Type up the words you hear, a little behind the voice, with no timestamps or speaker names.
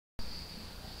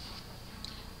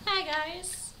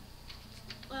guys,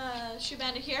 Shoe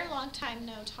Bandit here, long time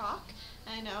no talk.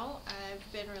 I know,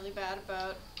 I've been really bad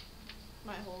about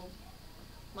my whole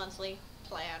monthly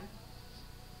plan.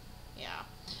 Yeah.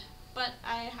 But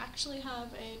I actually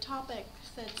have a topic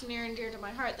that's near and dear to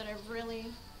my heart that I really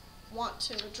want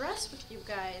to address with you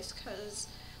guys, because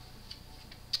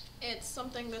it's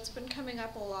something that's been coming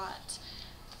up a lot,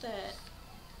 that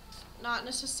not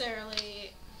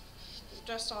necessarily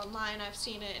just online. I've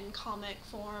seen it in comic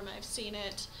form, I've seen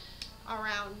it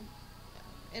around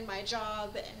in my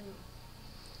job and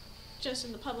just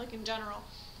in the public in general.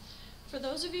 For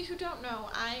those of you who don't know,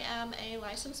 I am a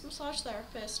licensed massage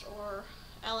therapist, or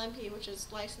LMP, which is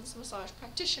licensed massage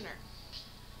practitioner,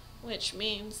 which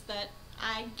means that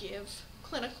I give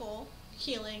clinical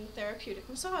healing therapeutic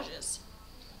massages.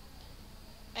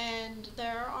 And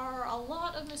there are a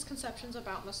lot of misconceptions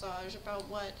about massage, about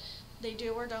what they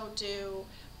do or don't do,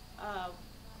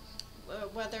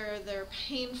 whether they're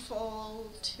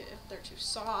painful, if they're too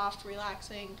soft,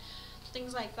 relaxing,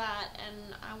 things like that,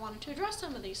 and I wanted to address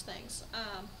some of these things.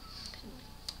 I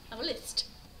have a list.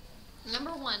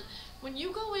 Number one, when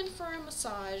you go in for a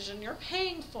massage and you're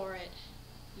paying for it,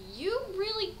 you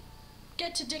really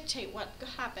get to dictate what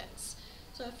happens.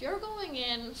 So if you're going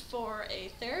in for a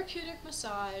therapeutic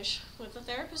massage with a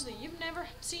therapist that you've never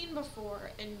seen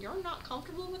before and you're not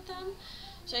comfortable with them,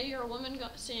 say you're a woman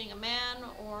seeing a man,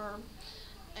 or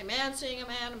a man seeing a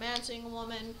man, a man seeing a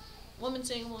woman, woman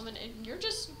seeing a woman, and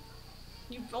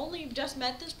you've only just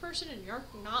met this person and you're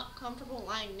not comfortable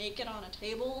lying naked on a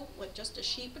table with just a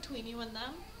sheet between you and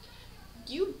them,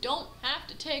 you don't have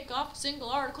to take off a single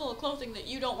article of clothing that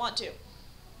you don't want to.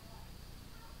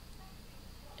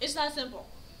 It's that simple.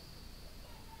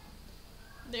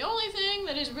 The only thing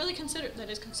that is really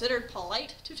considered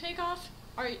polite to take off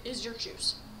is your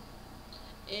shoes.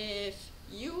 If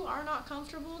you are not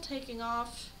comfortable taking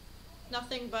off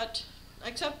nothing but,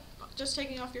 except just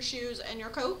taking off your shoes and your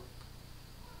coat,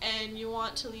 and you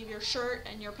want to leave your shirt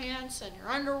and your pants and your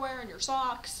underwear and your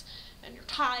socks and your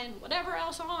tie and whatever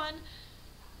else on,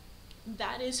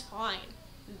 that is fine.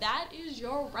 That is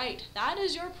your right. That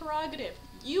is your prerogative.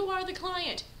 You are the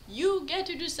client. You get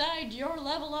to decide your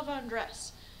level of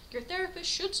undress. Your therapist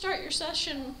should start your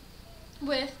session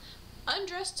with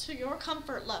undress to your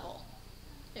comfort level.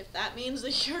 If that means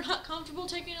that you're not comfortable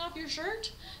taking off your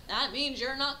shirt, that means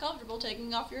you're not comfortable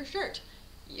taking off your shirt.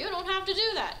 You don't have to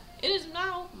do that. It is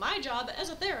now my job as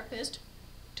a therapist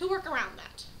to work around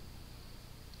that.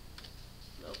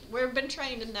 We've been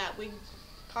trained in that.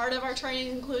 Part of our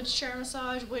training includes chair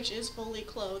massage, which is fully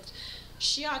clothed.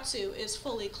 Shiatsu is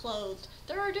fully clothed.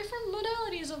 There are different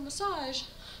modalities of massage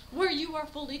where you are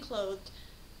fully clothed.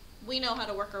 We know how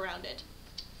to work around it.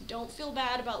 Don't feel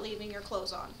bad about leaving your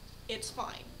clothes on. It's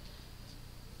fine.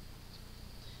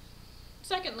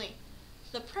 Secondly,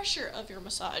 the pressure of your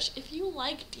massage. If you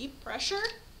like deep pressure,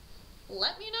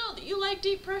 let me know that you like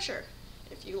deep pressure.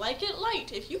 If you like it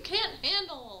light, if you can't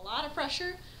handle a lot of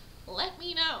pressure, let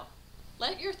me know.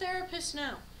 Let your therapist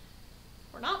know.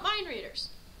 We're not mind readers.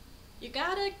 You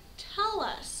gotta tell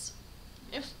us.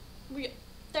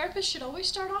 Therapists should always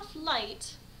start off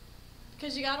light,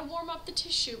 because you gotta warm up the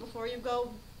tissue before you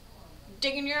go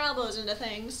digging your elbows into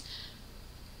things.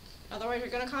 Otherwise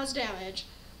you're gonna cause damage.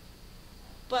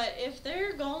 But if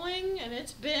they're going and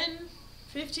it's been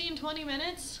 15-20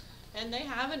 minutes and they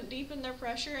haven't deepened their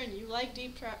pressure and you like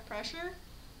deep pressure,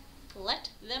 let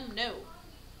them know.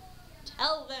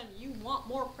 Tell them you want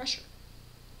more pressure.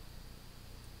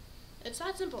 It's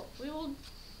that simple.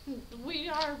 We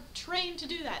are trained to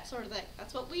do that sort of thing.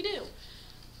 That's what we do.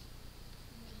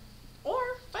 Or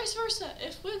vice versa.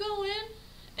 If we go in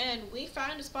and we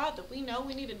find a spot that we know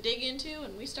we need to dig into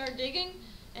and we start digging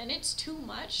and it's too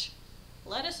much,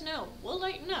 let us know. We'll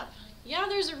lighten up. Yeah,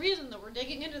 there's a reason that we're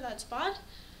digging into that spot,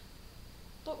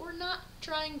 but we're not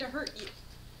trying to hurt you.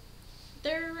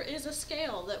 There is a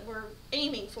scale that we're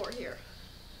aiming for here.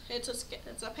 It's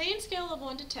a pain scale of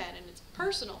 1 to 10, and it's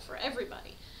personal for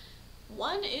everybody.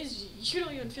 1 is you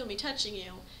don't even feel me touching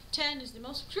you. 10 is the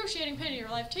most excruciating pain in your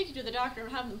life. Take you to the doctor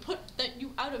and have them put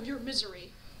you out of your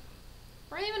misery.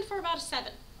 We're aiming for about a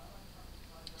 7.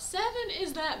 7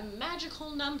 is that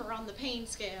magical number on the pain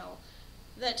scale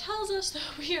that tells us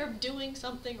that we are doing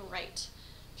something right.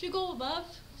 If you go above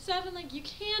 7, like, you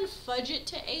can fudge it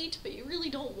to 8, but you really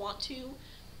don't want to.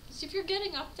 Because if you're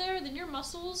getting up there, then your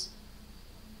muscles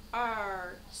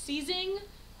are seizing,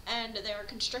 and they're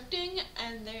constricting,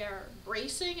 and they're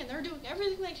bracing, and they're doing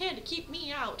everything they can to keep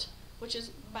me out, which is,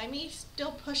 by me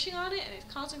still pushing on it and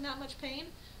it's causing that much pain,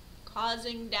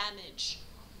 causing damage.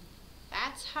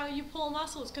 That's how you pull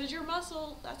muscles, because your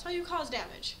muscle, that's how you cause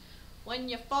damage. When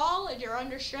you fall and you're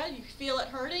under stress, you feel it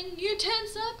hurting, you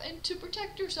tense up and to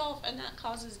protect yourself, and that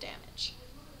causes damage.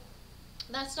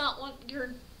 That's not what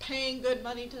you're paying good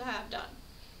money to have done.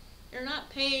 You're not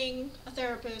paying a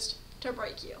therapist to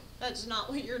break you. That's not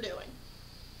what you're doing.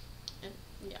 And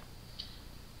yeah.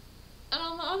 And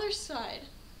on the other side,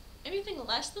 anything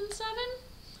less than 7,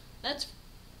 that's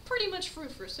pretty much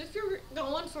frou-frou. So if you're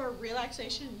going for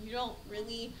relaxation, you don't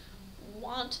really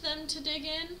want them to dig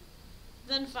in,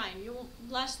 then fine.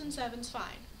 Less than 7's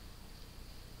fine.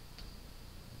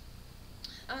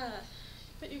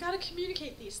 But you gotta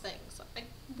communicate these things.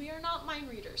 We are not mind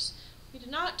readers. We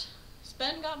did not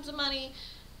spend gobs of money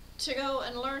to go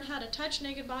and learn how to touch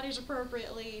naked bodies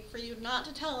appropriately for you not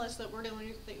to tell us that we're doing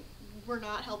anything. We're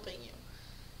not helping you.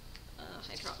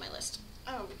 I dropped my list.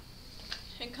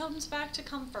 It comes back to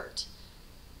comfort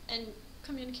and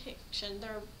communication.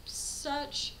 They're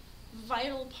such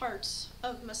vital parts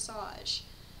of massage.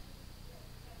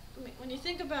 I mean, when you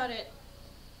think about it,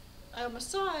 a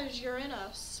massage, you're in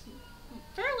a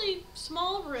fairly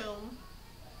small room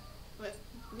with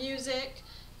music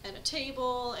and a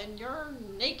table, and you're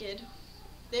naked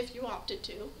if you opted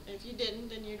to. If you didn't,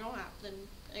 then you don't have, then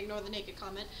ignore the naked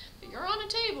comment. But you're on a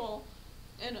table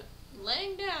and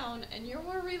laying down, and you're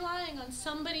relying on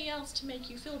somebody else to make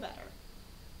you feel better.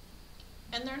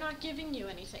 And they're not giving you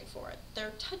anything for it.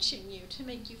 They're touching you to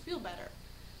make you feel better.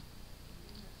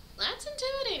 That's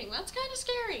intimidating. That's kind of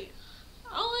scary.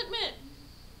 I'll admit,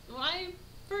 when I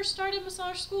first started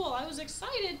massage school, I was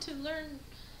excited to learn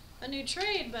a new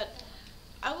trade, but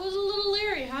I was a little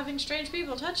leery having strange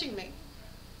people touching me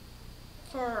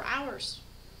for hours.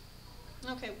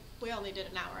 Okay, we only did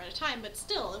an hour at a time, but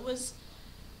still, it was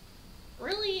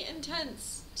really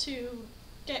intense to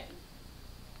get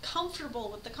comfortable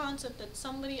with the concept that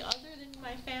somebody other than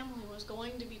my family was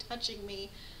going to be touching me,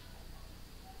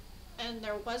 and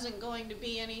there wasn't going to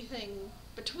be anything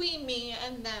between me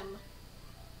and them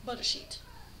but a sheet.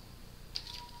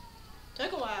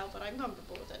 Took a while, but I'm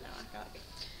comfortable with it now. I gotta be.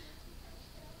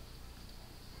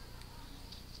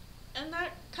 And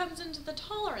that comes into the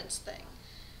tolerance thing.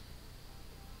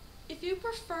 If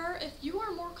you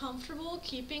are more comfortable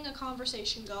keeping a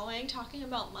conversation going, talking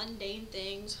about mundane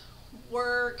things,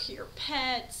 work, your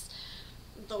pets,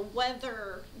 the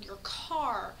weather, your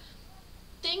car,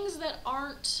 things that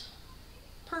aren't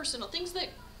personal, things that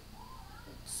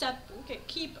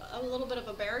keep a little bit of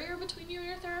a barrier between you and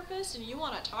your therapist, and you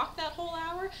want to talk that whole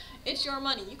hour, it's your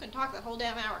money. You can talk that whole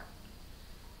damn hour.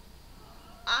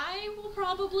 I will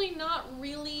probably not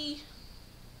really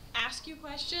ask you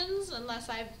questions unless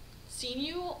I've seen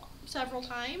you several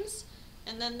times,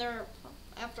 and then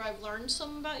after I've learned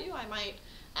some about you, I might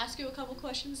ask you a couple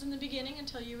questions in the beginning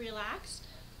until you relax,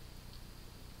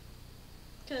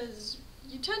 because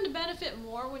you tend to benefit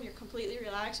more when you're completely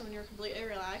relaxed. And when you're completely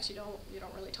relaxed, you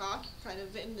don't really talk. You're kind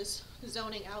of in this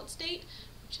zoning out state,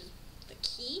 which is the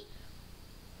key.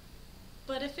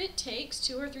 But if it takes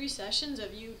 2 or 3 sessions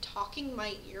of you talking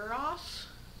my ear off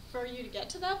for you to get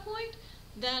to that point,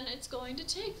 then it's going to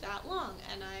take that long,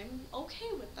 and I'm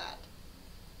okay with that.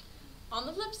 On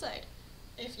the flip side,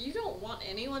 if you don't want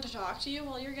anyone to talk to you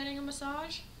while you're getting a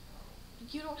massage,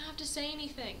 you don't have to say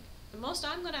anything. The most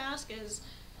I'm going to ask is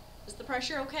the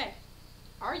pressure okay?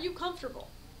 Are you comfortable?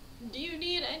 Do you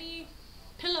need any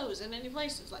pillows in any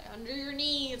places, like under your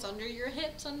knees, under your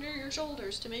hips, under your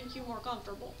shoulders, to make you more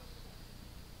comfortable?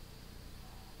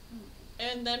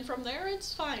 And then from there,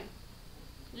 it's fine.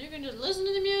 You can just listen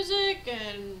to the music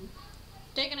and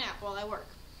take a nap while I work.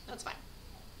 That's fine.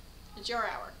 It's your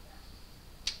hour.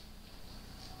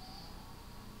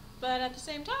 But at the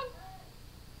same time,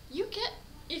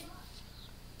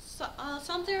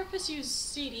 some therapists use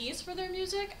CDs for their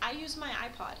music. I use my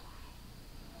iPod.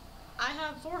 I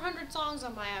have 400 songs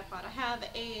on my iPod. I have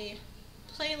a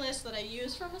playlist that I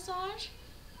use for massage.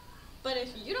 But if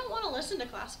you don't want to listen to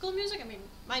classical music, I mean,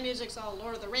 my music's all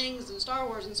Lord of the Rings and Star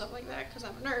Wars and stuff like that because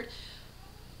I'm a nerd.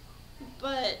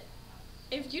 But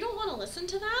if you don't want to listen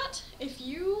to that, if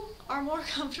you are more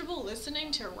comfortable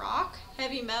listening to rock,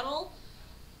 heavy metal,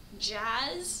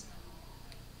 jazz,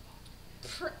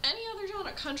 for any other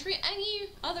genre, country, any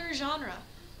other genre,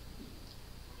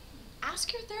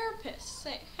 ask your therapist.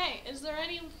 Say, hey, is there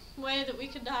any way that we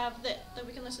could have that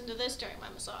we can listen to this during my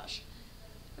massage?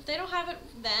 If they don't have it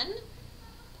then,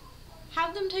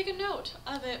 have them take a note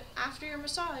of it after your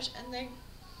massage,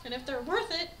 and if they're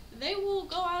worth it, they will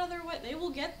go out of their way. They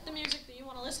will get the music that you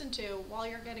want to listen to while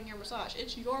you're getting your massage.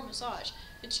 It's your massage.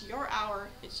 It's your hour.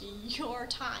 It's your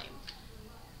time.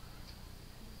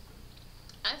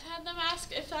 I've had them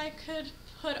ask if I could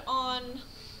put on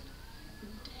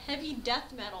heavy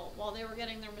death metal while they were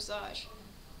getting their massage.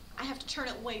 I have to turn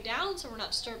it way down so we're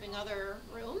not disturbing other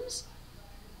rooms.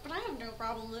 But I have no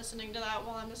problem listening to that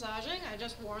while I'm massaging. I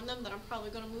just warn them that I'm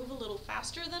probably going to move a little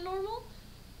faster than normal.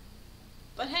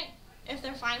 But hey, if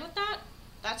they're fine with that,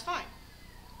 that's fine.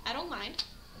 I don't mind.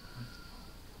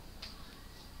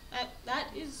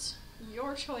 That is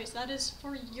your choice. That is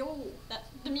for you.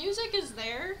 The music is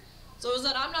there so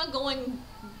that I'm not going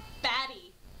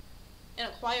batty in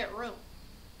a quiet room.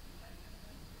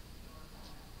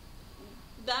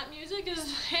 That music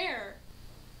is there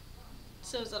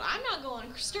so that I'm not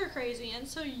going stir crazy, and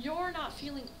so you're not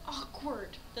feeling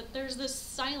awkward that there's this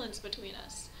silence between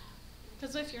us.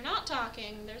 Because if you're not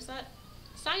talking, there's that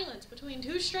silence between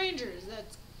two strangers that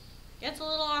gets a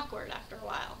little awkward after a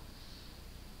while.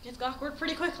 Gets awkward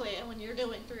pretty quickly when you're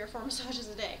doing 3 or 4 massages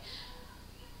a day.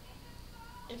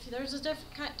 If there's a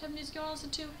different kind of music you want to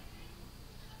listen to,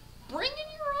 bring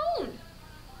in your own.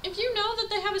 If you know that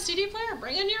they have a CD player,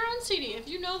 bring in your own CD. If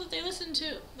you know that they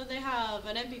have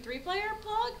an MP3 player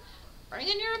plug, bring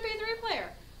in your MP3 player.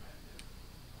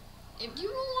 If you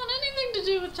don't want anything to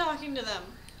do with talking to them,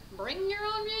 bring your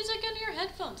own music into your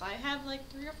headphones. I have like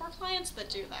 3 or 4 clients that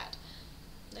do that.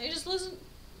 They just listen.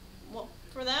 Well,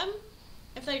 for them,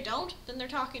 if they don't, then they're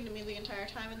talking to me the entire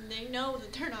time, and they know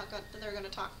that they're going to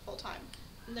talk the whole time.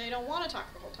 And they don't want to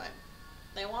talk the whole time.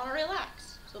 They want to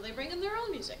relax, so they bring in their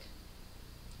own music.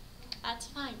 That's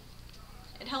fine.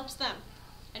 It helps them.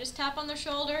 I just tap on their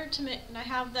shoulder and I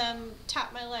have them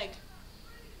tap my leg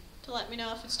to let me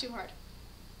know if it's too hard.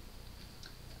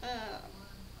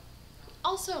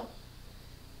 Also,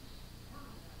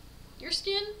 your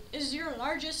skin is your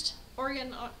largest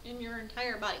organ in your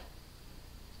entire body.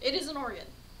 It is an organ.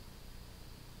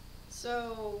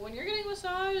 So when you're getting a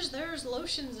massage, there's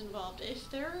lotions involved.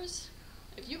 If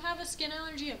you have a skin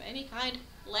allergy of any kind,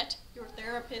 let your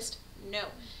therapist know.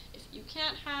 If you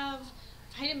can't have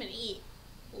vitamin E,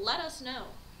 let us know.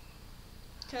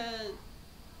 Because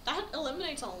that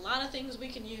eliminates a lot of things we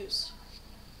can use.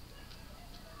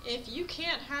 If you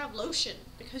can't have lotion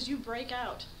because you break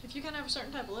out, if you can't have a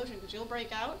certain type of lotion because you'll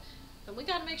break out, then we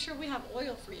gotta make sure we have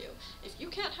oil for you. If you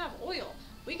can't have oil,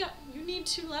 you need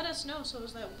to let us know so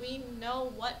that we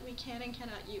know what we can and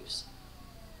cannot use.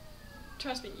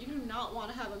 Trust me, you do not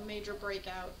want to have a major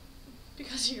breakout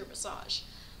because of your massage.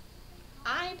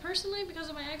 I personally, because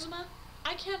of my eczema,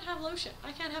 I can't have lotion.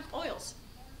 I can't have oils.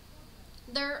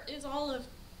 There is all of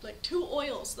like 2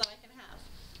 oils that I can have.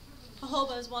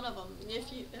 Jojoba is one of them.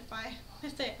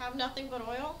 If they have nothing but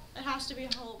oil, it has to be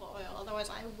jojoba oil. Otherwise,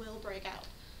 I will break out.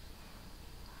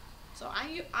 So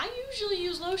I usually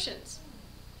use lotions.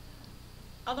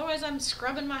 Otherwise, I'm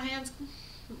scrubbing my hands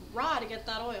raw to get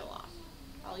that oil off.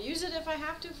 I'll use it if I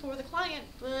have to for the client,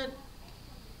 but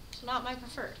it's not my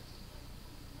preferred.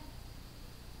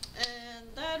 And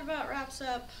that about wraps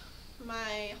up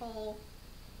my whole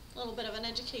little bit of an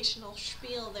educational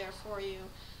spiel there for you.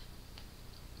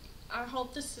 I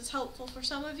hope this is helpful for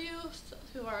some of you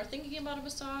who are thinking about a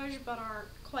massage but aren't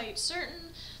quite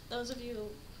certain. Those of you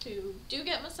who do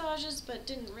get massages but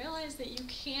didn't realize that you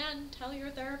can tell your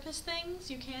therapist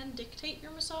things. You can dictate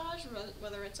your massage,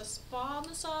 whether it's a spa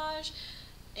massage,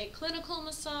 a clinical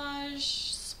massage,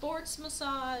 sports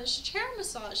massage, chair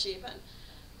massage even.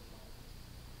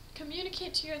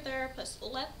 Communicate to your therapist.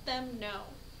 Let them know.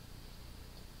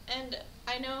 And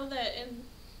I know that in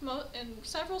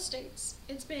several states,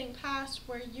 it's being passed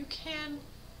where you can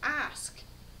ask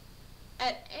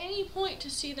at any point to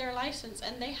see their license,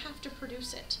 and they have to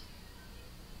produce it.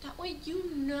 That way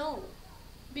you know,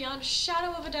 beyond a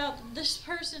shadow of a doubt, that this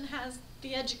person has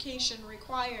the education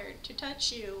required to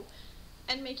touch you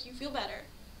and make you feel better.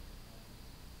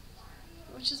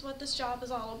 Which is what this job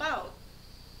is all about.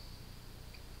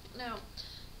 Now,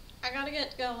 I gotta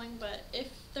get going, but if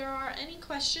there are any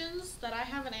questions that I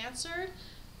haven't answered,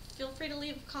 feel free to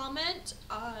leave a comment.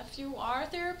 If you are a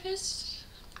therapist,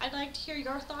 I'd like to hear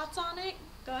your thoughts on it.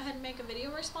 Go ahead and make a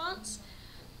video response.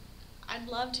 I'd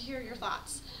love to hear your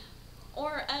thoughts.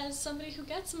 Or as somebody who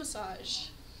gets a massage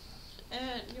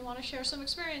and you want to share some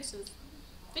experiences,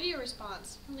 video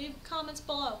response, leave comments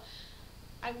below.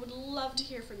 I would love to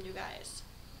hear from you guys.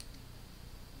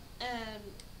 And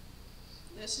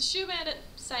this is Shoe Bandit,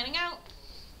 signing out.